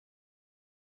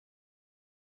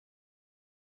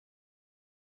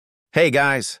Hey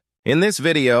guys, in this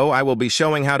video I will be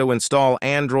showing how to install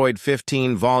Android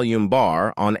 15 Volume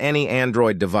Bar on any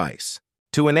Android device.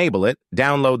 To enable it,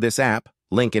 download this app,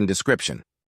 link in description.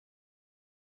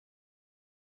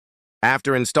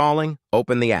 After installing,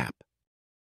 open the app.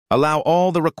 Allow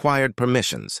all the required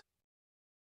permissions.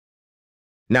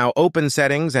 Now open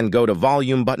Settings and go to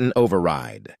Volume Button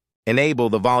Override. Enable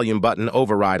the Volume Button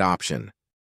Override option.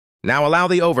 Now allow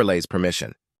the overlays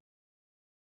permission.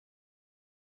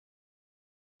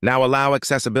 Now allow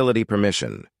accessibility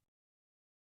permission.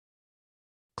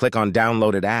 Click on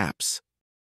Downloaded Apps.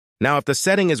 Now if the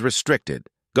setting is restricted,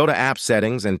 go to App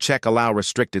Settings and check Allow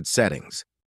Restricted Settings.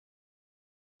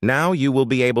 Now you will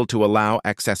be able to allow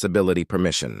accessibility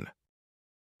permission.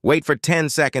 Wait for 10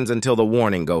 seconds until the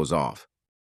warning goes off.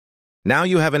 Now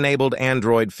you have enabled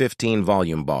Android 15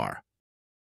 Volume Bar.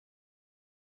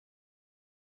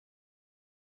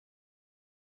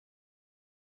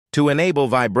 To enable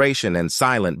vibration and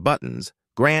silent buttons,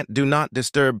 grant Do Not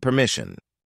Disturb permission.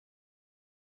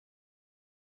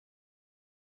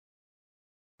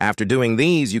 After doing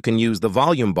these, you can use the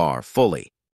volume bar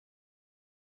fully.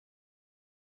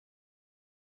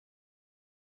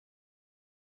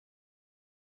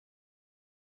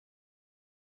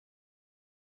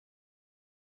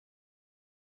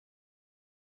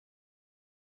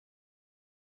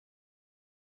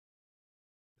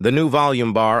 The new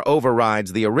volume bar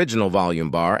overrides the original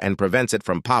volume bar and prevents it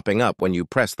from popping up when you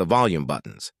press the volume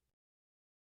buttons.